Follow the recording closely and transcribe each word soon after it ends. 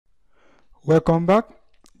Welcome back,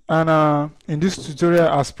 and in this tutorial,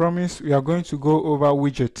 as promised, we are going to go over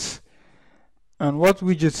widgets. And what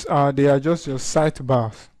widgets are, they are just your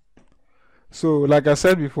sidebars. So like I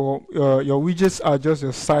said before, your widgets are just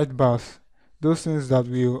your sidebars, those things that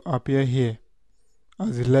will appear here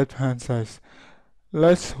as the left hand side.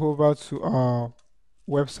 Let's over to our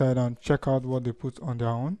website and check out what they put on their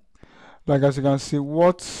own. Like as you can see,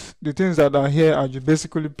 what the things that are here are just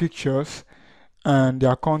basically pictures and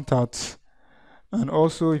their contacts. And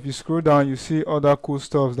also, if you scroll down, you see other cool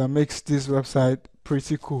stuff that makes this website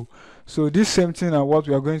pretty cool. So this same thing are what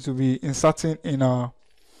we are going to be inserting in our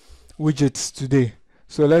widgets today.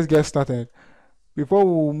 So let's get started. Before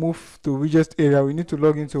we move to widget area, we need to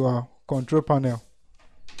log into our control panel.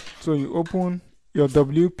 So you open your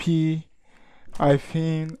WP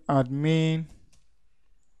 -admin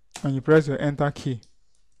and you press your enter key.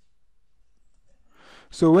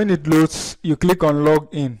 So when it loads, you click on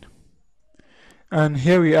login. And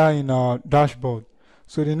here we are in our dashboard.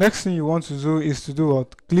 So the next thing you want to do is to do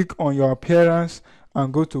what? Click on your appearance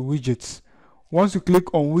and go to widgets. Once you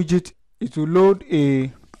click on widget, it will load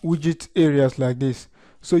a widget areas like this.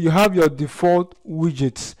 So you have your default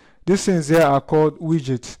widgets. These things here are called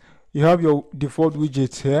widgets. You have your default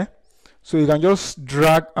widgets here. So you can just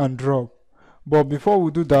drag and drop. But before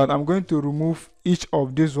we do that, I'm going to remove each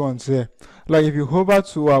of these ones here. Like if you hover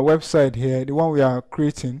to our website here, the one we are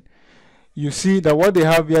creating, you see that what they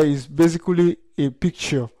have here is basically a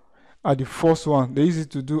picture at the first one. They use it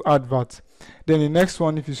to do advert. Then the next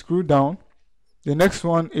one, if you scroll down, the next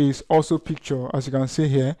one is also picture, as you can see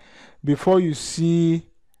here. Before you see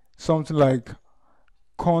something like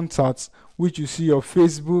contacts, which you see your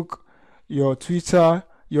Facebook, your Twitter,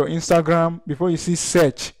 your Instagram. Before you see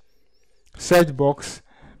search box,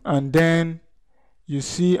 and then you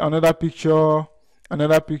see another picture,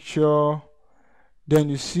 then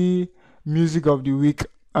you see music of the week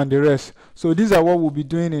and the rest. So these are what we'll be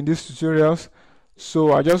doing in these tutorials.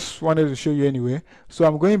 So I just wanted to show you anyway. So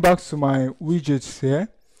I'm going back to my widgets here.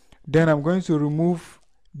 Then I'm going to remove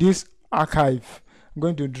this archive. I'm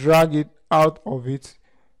going to drag it out of it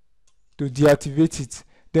to deactivate it.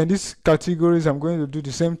 Then these categories, I'm going to do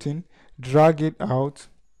the same thing, drag it out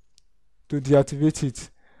to deactivate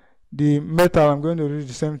it. The metal, I'm going to do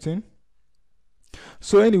the same thing.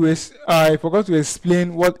 So anyways, I forgot to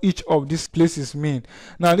explain what each of these places mean.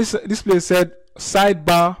 Now this place said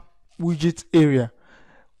sidebar widget area.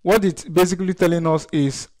 What it's basically telling us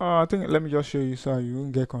is, I think, let me just show you so you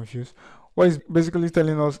won't get confused. What it's basically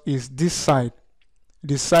telling us is this side,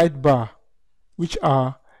 the sidebar, which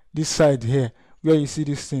are this side here, where you see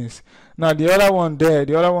these things. Now the other one there,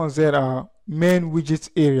 the other ones there are main widget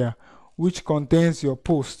area, which contains your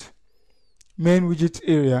post. Main widget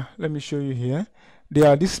area, let me show you here. They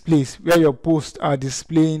are this place where your posts are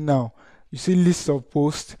displaying now. You see list of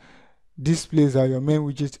posts. These places are your main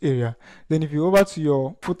widget area. Then if you over to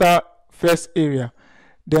your footer first area,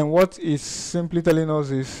 then what it's simply telling us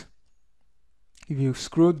is, if you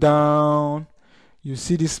scroll down, you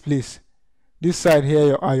see this place. This side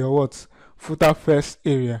here are your what? Footer first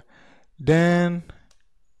area. Then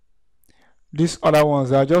these other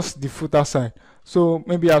ones are just the footer side. So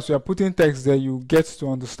maybe as we are putting text there, you get to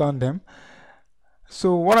understand them.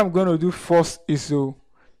 So what I'm going to do first is to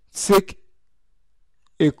take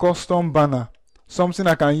a custom banner, something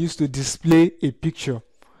I can use to display a picture,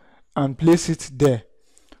 and place it there.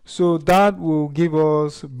 So that will give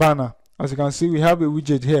us banner. As you can see, we have a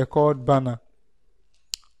widget here called banner,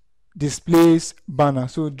 displays banner.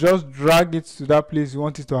 So just drag it to that place you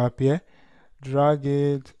want it to appear, drag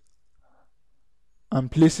it and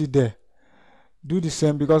place it there. Do the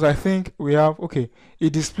same, because I think we have, okay,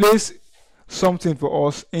 it displays something for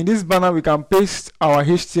us. In this banner we can paste our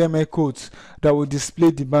HTML codes that will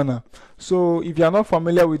display the banner. So if you are not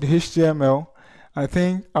familiar with HTML, I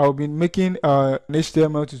think I'll be making an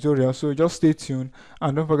HTML tutorial, so just stay tuned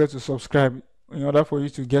and don't forget to subscribe in order for you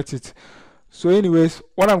to get it. So anyways,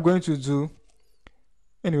 what I'm going to do,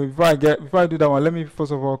 anyway, before I do that one, let me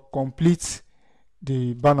first of all complete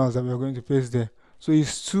the banners that we are going to paste there. So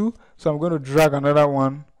it's 2, so I'm going to drag another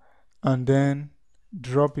one and then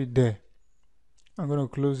drop it there. I'm going to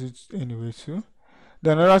close it anyway too.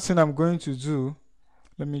 Then another thing I'm going to do,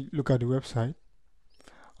 let me look at the website.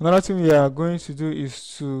 Another thing we are going to do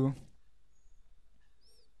is to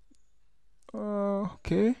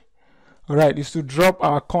is to drop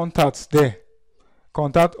our contacts there.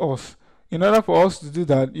 Contact us. In order for us to do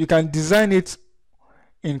that, you can design it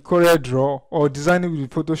in CorelDRAW or design it with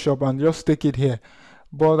Photoshop and just take it here.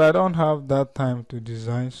 But I don't have that time to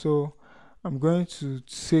design, so I'm going to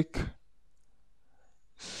take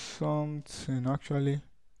something actually.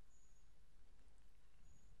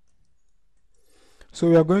 So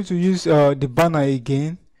we are going to use the banner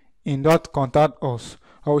again in that contact us.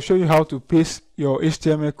 I will show you how to paste your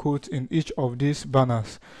HTML code in each of these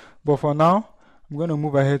banners, but for now I'm going to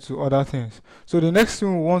move ahead to other things. So the next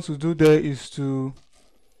thing we want to do there is to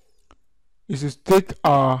take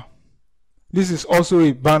our, this is also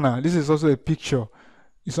a banner, this is also a picture,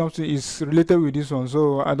 it's something is related with this one,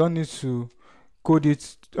 so I don't need to code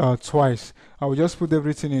it twice. I will just put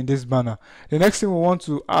everything in this banner. The next thing we want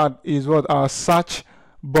to add is what, our search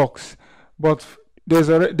box, but there's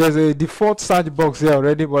a default search box here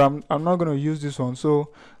already, but I'm not going to use this one,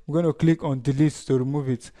 so I'm going to click on delete to remove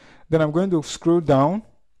it. Then I'm going to scroll down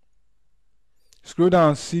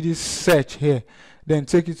and see this search here, then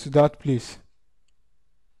take it to that place,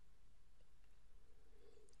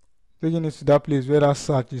 taking it to that place where that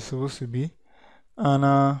search is supposed to be,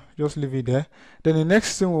 and just leave it there. Then the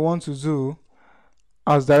next thing we want to do,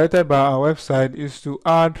 as directed by our website, is to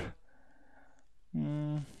add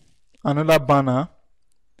another banner,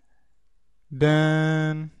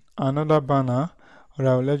 then another banner.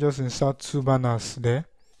 Alright, let's just insert 2 banners there.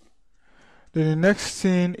 Then the next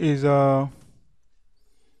thing is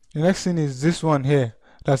this one here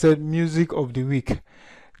that said music of the week.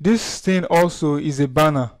 This thing also is a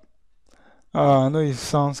banner. I know it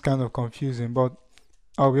sounds kind of confusing, but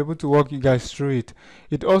I'll be able to walk you guys through it.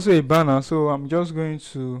 It's also a banner, so I'm just going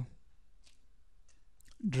to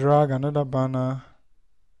drag another banner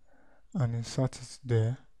and insert it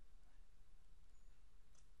there.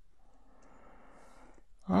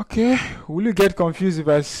 Okay, will you get confused if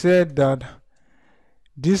I said that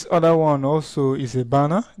this other one also is a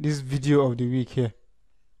banner? This video of the week here,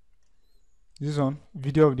 this one,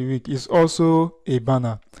 video of the week, is also a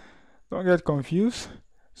banner. Don't get confused.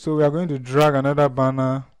 So we are going to drag another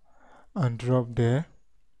banner and drop there.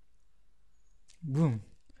 Boom.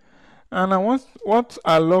 And what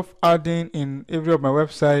I love adding in every of my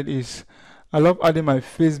website is I love adding my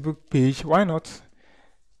Facebook page. Why not?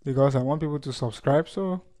 Because I want people to subscribe,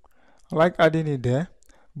 so I like adding it there.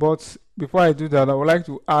 But before I do that, I would like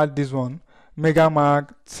to add this one, Mega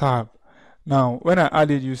Mag tab. Now when I add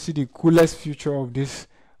it, you see the coolest feature of this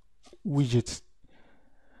widget.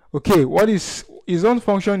 Okay, what is its own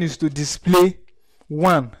function is to display,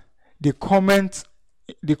 1, the comments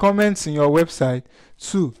in your website.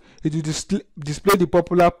 2, it will display the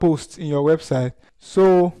popular posts in your website.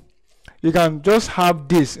 So you can just have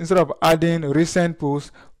this instead of adding recent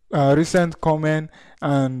posts, recent comment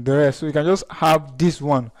and the rest. So you can just have this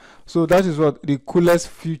one. So that is what the coolest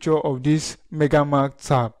feature of this Mega Mag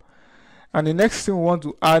tab. And the next thing we want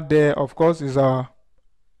to add there, of course, is our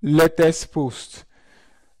latest post.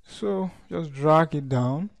 So just drag it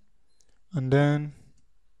down, and then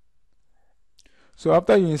so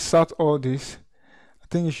after you insert all this, I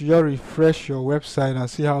think you should just refresh your website and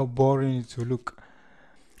see how boring it will look.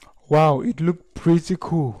 Wow, it looked pretty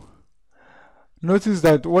cool. Notice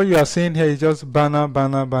that what you are seeing here is just banner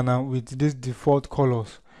with these default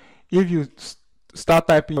colors. If you start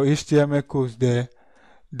typing your HTML codes there,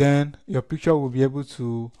 then your picture will be able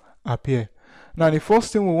to appear. Now the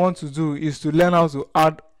first thing we want to do is to learn how to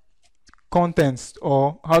add contents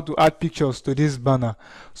or how to add pictures to this banner.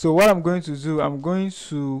 So what I'm going to do, I'm going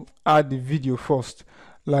to add the video first.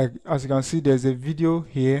 Like as you can see, there's a video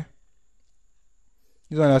here.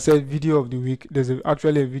 This one I said video of the week. There's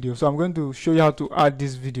actually a video, so I'm going to show you how to add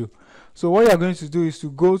this video. So what you're going to do is to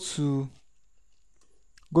go to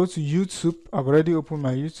YouTube. I've already opened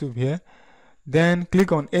my YouTube here. Then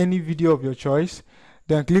click on any video of your choice,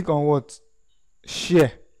 then click on what,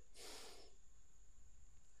 share.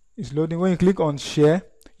 It's loading. When you click on share,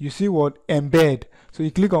 you see what, embed. So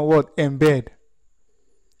you click on what, embed.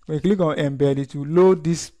 When you click on embed, it will load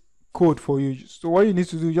this code for you. So what you need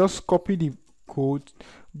to do, just copy the code,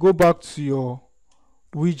 go back to your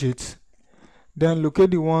widget, then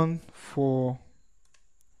locate the one for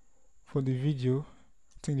the video.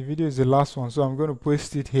 I think the video is the last one, so I'm going to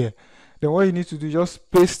paste it here. Then what you need to do,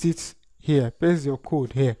 just paste it here, paste your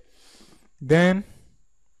code here, then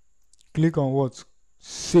click on what,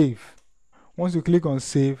 save. Once you click on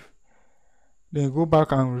save, then go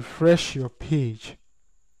back and refresh your page.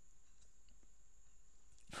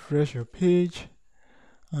 Refresh your page,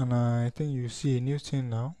 and I think you see a new thing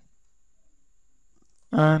now,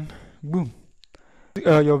 and boom,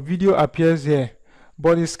 your video appears here.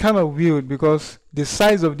 But it's kind of weird because the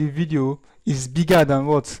size of the video is bigger than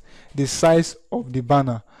what, the size of the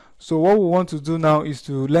banner. So what we want to do now is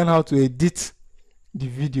to learn how to edit the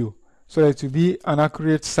video so that it will be an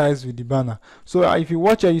accurate size with the banner. So if you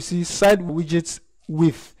watch here, you see side widget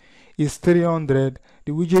width is 300,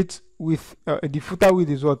 the widget width, the footer width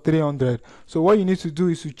is what, 300. So what you need to do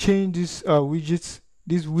is to change this widget,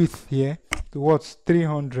 this width here to what,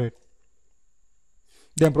 300.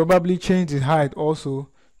 Then probably change the height also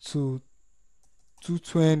to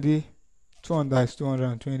 220. 200 is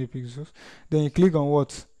 220 pixels. Then you click on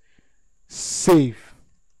what, save,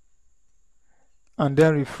 and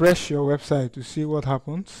then refresh your website to see what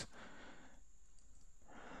happens.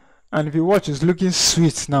 And if you watch, it's looking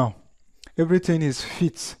sweet now. Everything is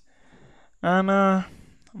fit. And I'm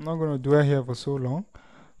not going to dwell here for so long.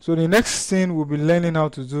 So the next thing we'll be learning how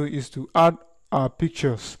to do is to add our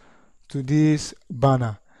pictures to this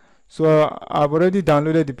banner. So I've already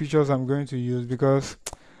downloaded the pictures I'm going to use because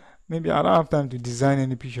maybe I don't have time to design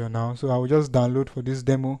any picture now. So I will just download for this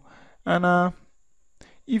demo. And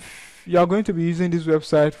if you are going to be using this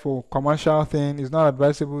website for commercial thing, it's not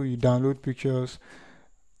advisable you download pictures.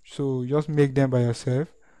 So just make them by yourself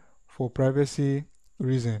for privacy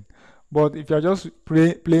reason. But if you're just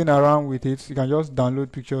playing around with it, you can just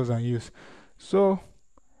download pictures and use. So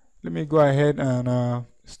let me go ahead and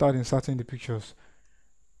start inserting the pictures.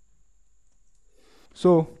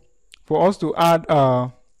 So for us to add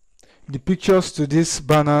the pictures to these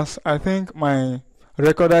banners, I think my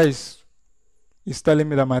recorder is telling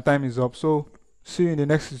me that my time is up. So see you in the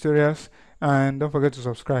next tutorials, and don't forget to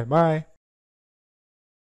subscribe. Bye.